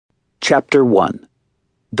Chapter 1: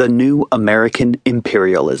 The New American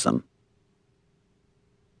Imperialism.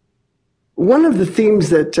 One of the themes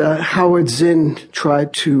that Howard Zinn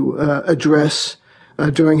tried to address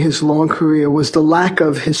during his long career was the lack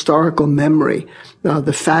of historical memory.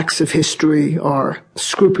 The facts of history are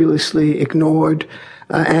scrupulously ignored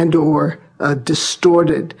and/or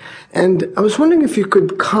distorted. And I was wondering if you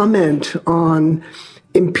could comment on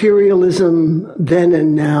imperialism then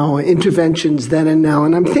and now, interventions then and now.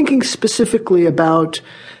 And I'm thinking specifically about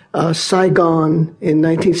Saigon in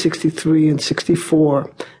 1963 and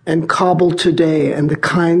 64, and Kabul today, and the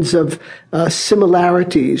kinds of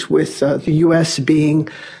similarities with the U.S. being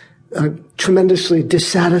tremendously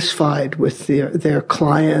dissatisfied with their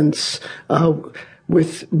clients,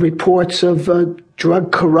 with reports of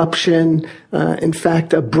drug corruption, in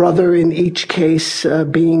fact, a brother in each case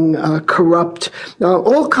being corrupt,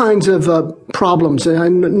 all kinds of problems. And I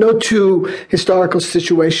know two historical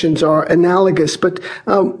situations are analogous, but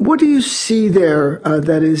what do you see there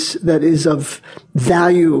that is of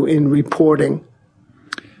value in reporting?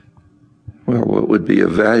 Well, what would be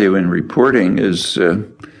of value in reporting is,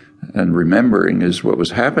 and remembering, is what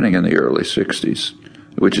was happening in the early 60s,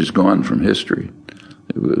 which is gone from history.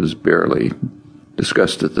 It was barely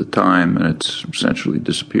discussed at the time, and it's essentially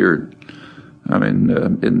disappeared. I mean,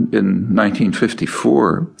 in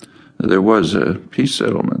 1954, there was a peace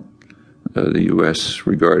settlement. The U.S.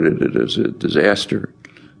 regarded it as a disaster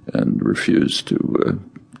and refused to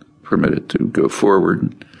permit it to go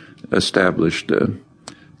forward, established a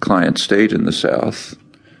client state in the South,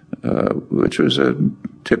 which was a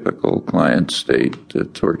typical client state,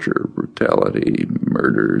 torture, brutality,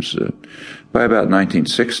 murders. By about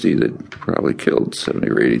 1960, they'd probably killed 70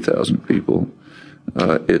 or 80,000 people.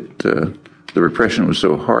 The repression was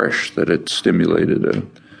so harsh that it stimulated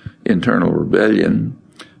an internal rebellion,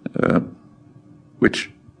 which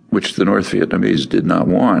the North Vietnamese did not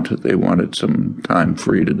want. They wanted some time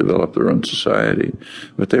free to develop their own society,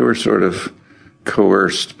 but they were sort of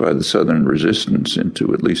coerced by the Southern resistance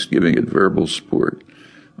into at least giving it verbal support.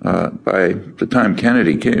 By the time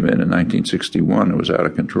Kennedy came in 1961, it was out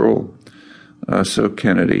of control. So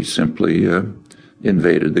Kennedy simply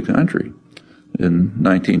invaded the country. In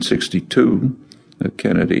 1962,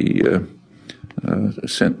 Kennedy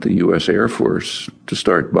sent the U.S. Air Force to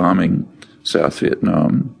start bombing South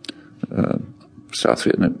Vietnam,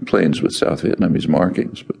 planes with South Vietnamese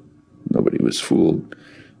markings, but nobody was fooled.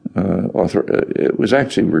 It was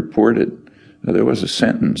actually reported, there was a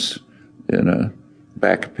sentence in a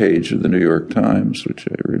back page of the New York Times, which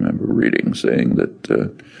I remember reading, saying that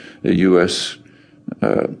the U.S.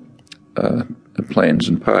 Planes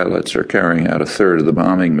and pilots are carrying out a third of the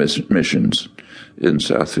bombing missions in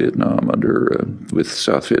South Vietnam with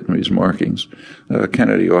South Vietnamese markings.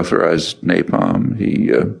 Kennedy authorized napalm.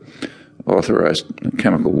 He authorized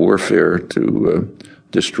chemical warfare to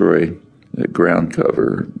destroy ground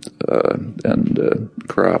cover and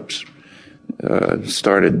crops.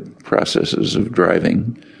 Started processes of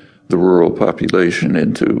driving the rural population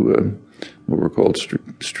into what were called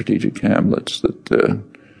strategic hamlets, that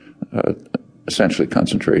essentially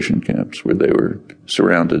concentration camps, where they were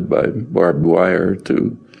surrounded by barbed wire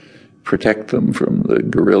to protect them from the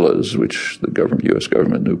guerrillas, which the U.S.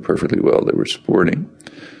 government knew perfectly well they were supporting.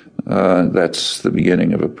 That's the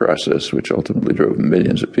beginning of a process which ultimately drove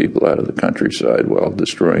millions of people out of the countryside while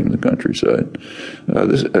destroying the countryside.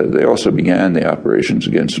 They also began the operations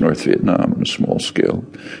against North Vietnam on a small scale.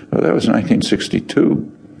 That was 1962.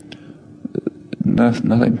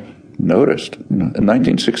 Nothing noticed. In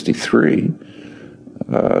 1963,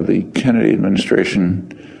 the Kennedy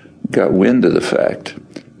administration got wind of the fact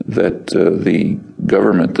that the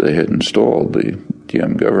government they had installed, the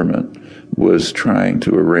Diem government, was trying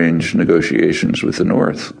to arrange negotiations with the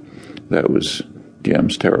North. That was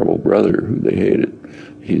Diem's terrible brother, who they hated.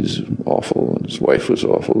 He's awful, and his wife was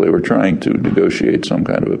awful. They were trying to negotiate some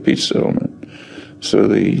kind of a peace settlement. So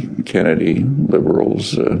the Kennedy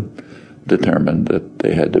liberals determined that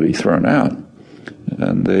they had to be thrown out.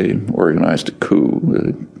 And they organized a coup,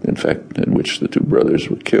 in fact, in which the two brothers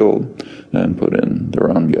were killed, and put in their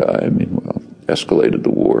own guy. Meanwhile, escalated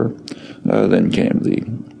the war. Then came the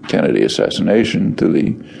Kennedy assassination.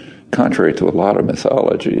 Contrary to a lot of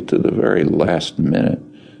mythology, to the very last minute,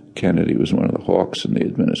 Kennedy was one of the hawks in the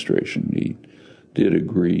administration. He did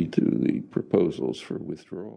agree to the proposals for withdrawal.